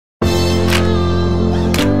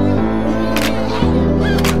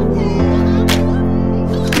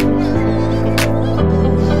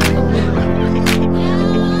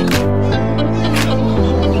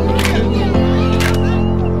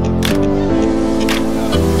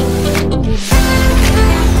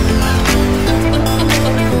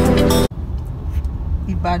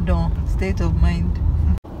state of mind.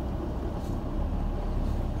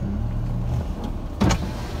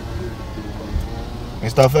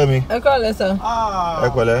 Mr. Femi. I call it, sir.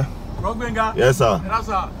 Yes, sir.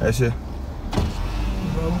 Yes, sir.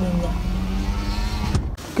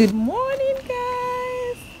 Good morning,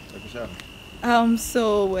 guys.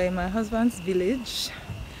 So we're in my husband's village,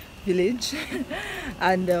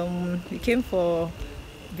 and we came for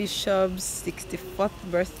Bishop's 64th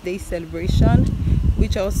birthday celebration,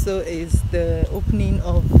 which also is the opening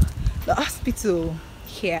of the hospital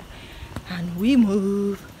here. And we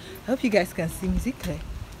move. I hope you guys can see music.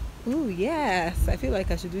 Oh yes, I feel like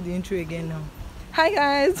I should do the intro again now. Hi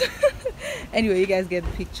guys. Anyway, you guys get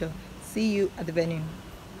the picture. See you at the venue.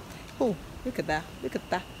 Oh, look at that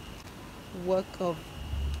work of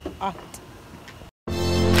art.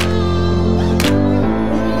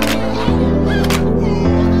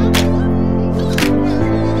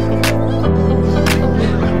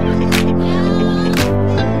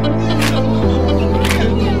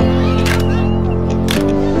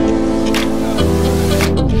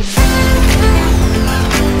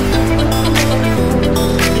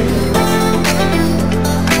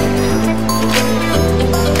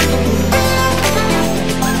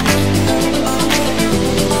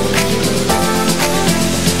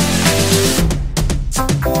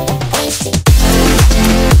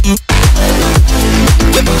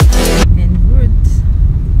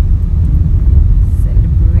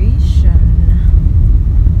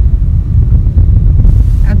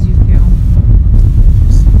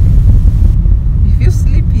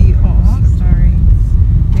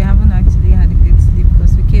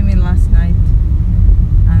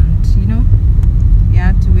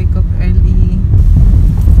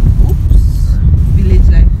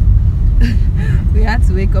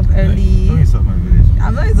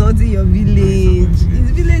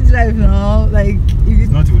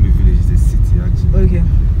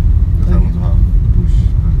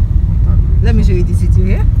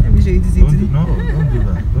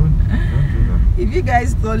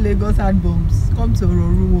 Lagos had bombs. Come to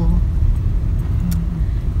Roruwo.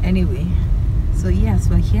 Anyway, so yes,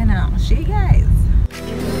 we're here now. I'll show you guys.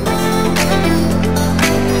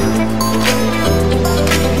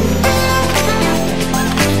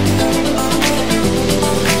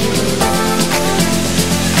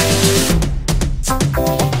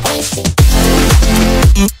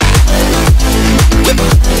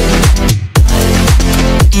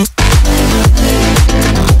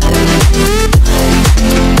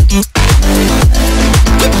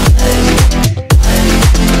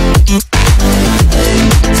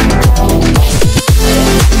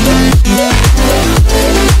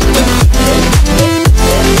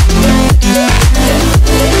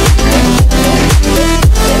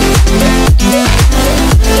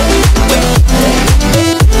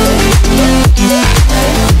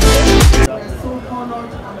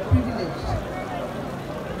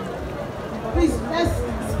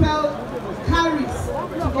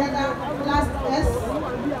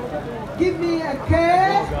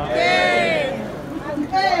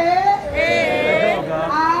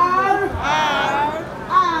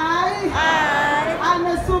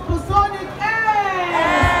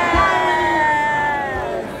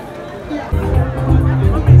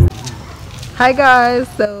 Hi guys,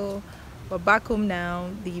 so we're back home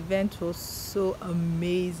now. The event was so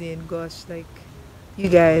amazing. Gosh, like, you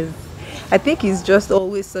guys, I think it's just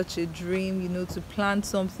always such a dream, you know, to plan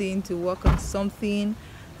something, to work on something,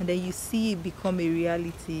 and then you see it become a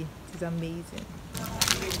reality. It is amazing.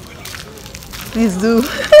 Please do.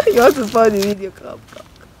 You want to follow the video? Come.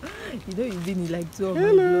 You know you've been in like 2 of my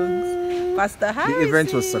vlogs. Pastor, hi. The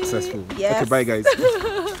event was successful. Yes. Okay, bye guys.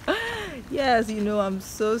 Yes, you know, I'm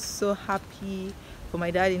so happy for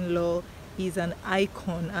my dad-in-law. He's an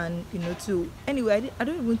icon, and you know, too. Anyway, I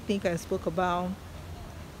don't even think I spoke about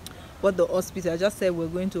what the hospital. I just said we're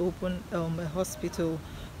going to open a hospital.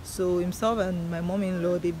 So himself and my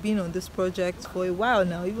mom-in-law, they've been on this project for a while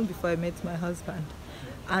now, even before I met my husband.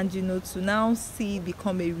 And you know, to now see it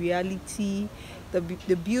become a reality,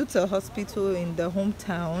 they built a hospital in the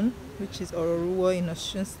hometown, which is Ororuwa in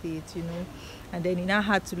Osun State, you know, and then he now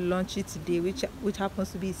had to launch it today, which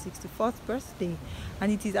happens to be his 64th birthday.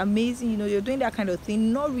 And it is amazing, you know, you're doing that kind of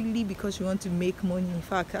thing not really because you want to make money. In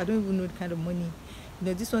fact, I don't even know the kind of money, you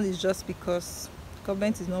know. This one is just because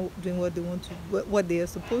government is not doing what they want to, what they are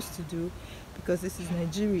supposed to do, because this is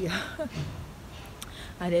Nigeria.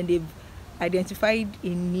 And then they've identified a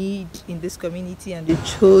need in this community, and they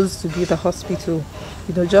chose to build a hospital,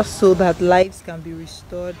 you know, just so that lives can be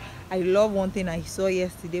restored. I love one thing I saw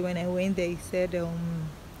yesterday when I went there. He said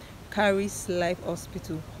Carries Life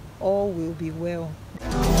Hospital, all will be well.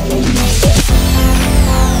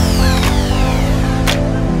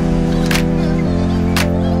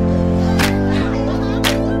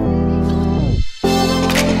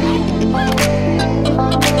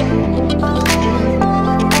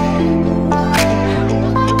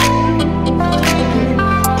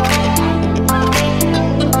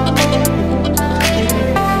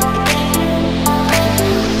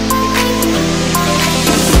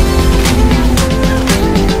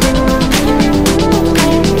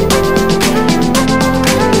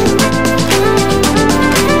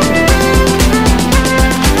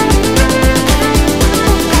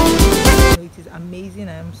 amazing.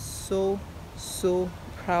 I am so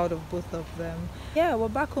proud of both of them. Yeah, we're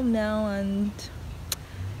back home now and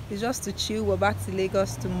it's just to chill. We're back to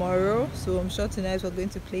Lagos tomorrow, so I'm sure tonight we're going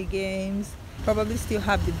to play games, probably still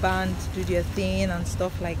have the band do their thing and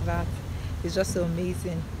stuff like that. It's just so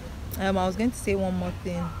amazing. I was going to say one more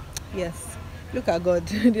thing. Yes, look at God.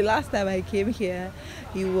 The last time I came here,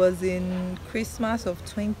 it was in Christmas of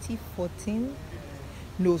 2014.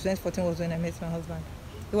 No, 2014 was when I met my husband.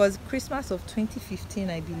 It was Christmas of 2015,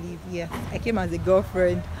 I believe. Yeah, I came as a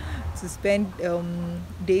girlfriend to spend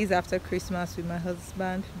days after Christmas with my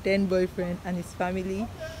husband, then boyfriend, and his family.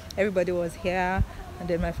 Everybody was here, and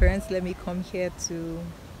then my parents let me come here to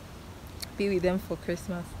be with them for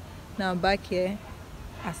Christmas. Now I'm back here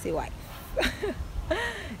as a wife.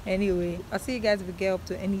 Anyway, I'll see you guys if we get up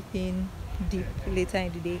to anything deep later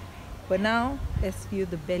in the day. But now let's fill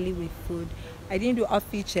the belly with food. I didn't do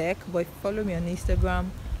outfit check, but if you follow me on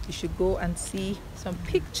Instagram, you should go and see some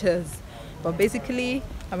pictures. But basically,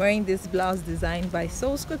 I'm wearing this blouse designed by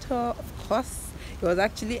Soul Couture, of course. It was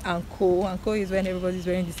actually Anko. Anko is when everybody's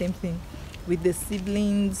wearing the same thing with the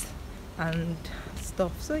siblings and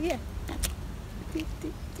stuff. So yeah.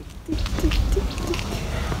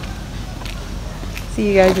 See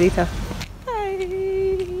you guys later.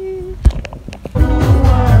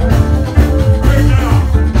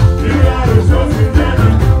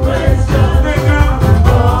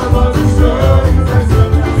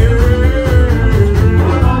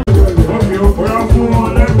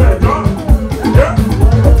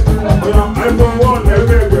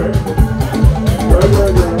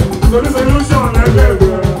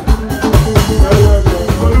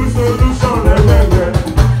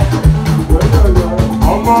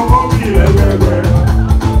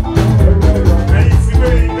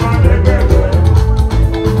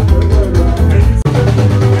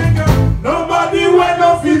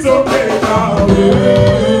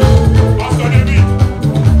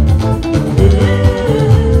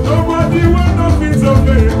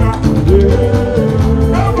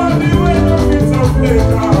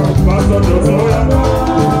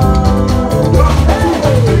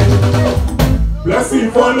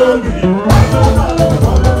 Follow me.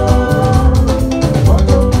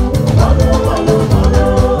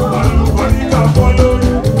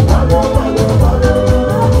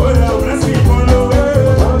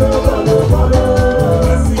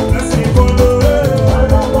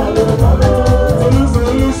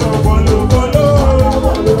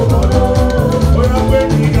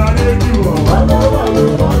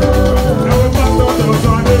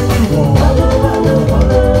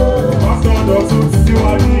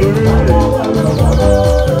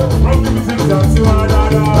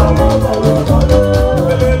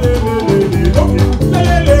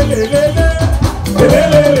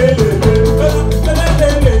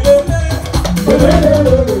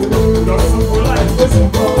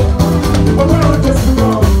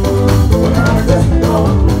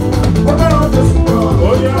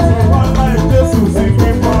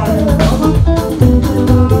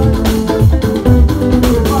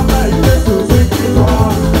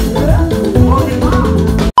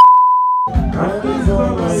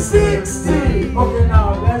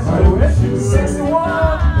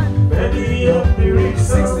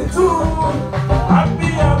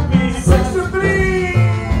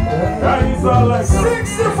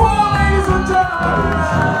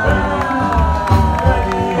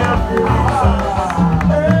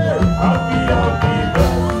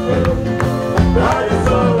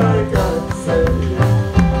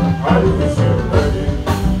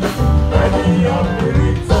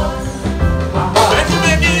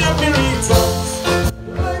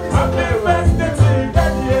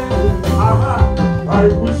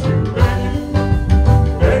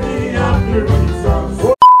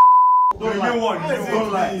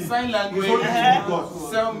 Sign language,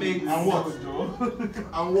 cellmates, and what?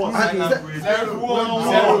 And what? Sign language.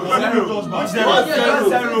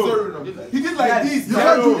 Zero. He did like this. You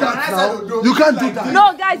can't do that now. You can't do that.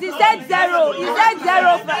 No, guys, he said zero. He said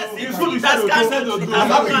zero first. It's good. That's cancelled.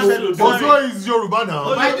 Ozo is Yoruba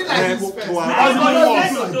now. I did like this first.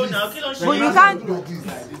 But you can't.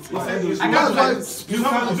 You can't do that. You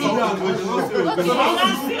can't do that.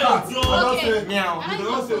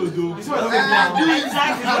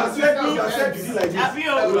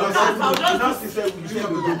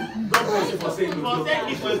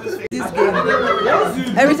 This game.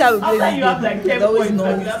 Every time we play this game, there's always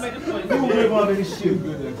noise.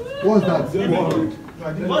 What's that?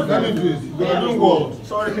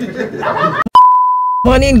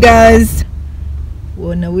 Morning, guys.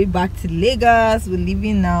 We're on our way back to Lagos. We're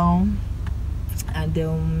leaving now, and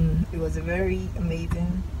it was a very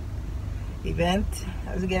amazing event.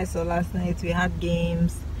 As you guys saw last night, we had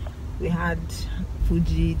games, we had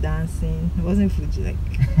Fuji dancing. It wasn't Fuji, like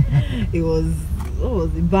it was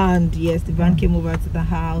the band. Yes, the band came over to the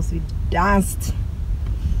house. We danced,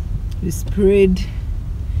 we sprayed,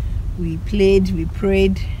 we played, we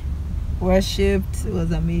prayed, worshipped. It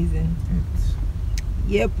was amazing.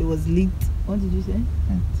 Yep, it was lit. What did you say?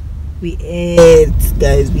 We ate,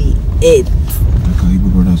 guys. We ate. Like our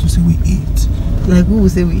Igbo brothers will say we ate. Like who will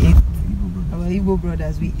say we ate? Igbo Our Igbo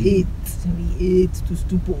brothers, we ate. We ate to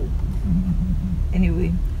stupor.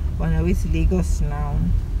 Anyway, we're on our way to Lagos now.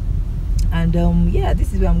 And yeah,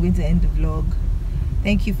 this is where I'm going to end the vlog.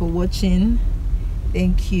 Thank you for watching.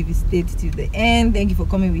 Thank you if you stayed to the end. Thank you for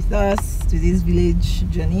coming with us to this village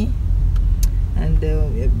journey. And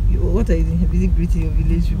what are you doing? Busy greeting your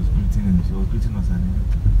village. She was greeting us.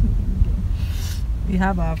 We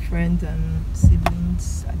have our friends and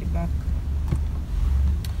siblings at the back.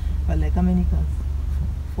 But like how many cars?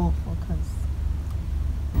 Four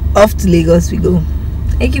cars. Off to Lagos we go.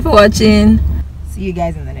 Thank you for watching. See you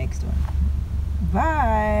guys in the next one.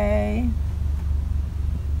 Bye.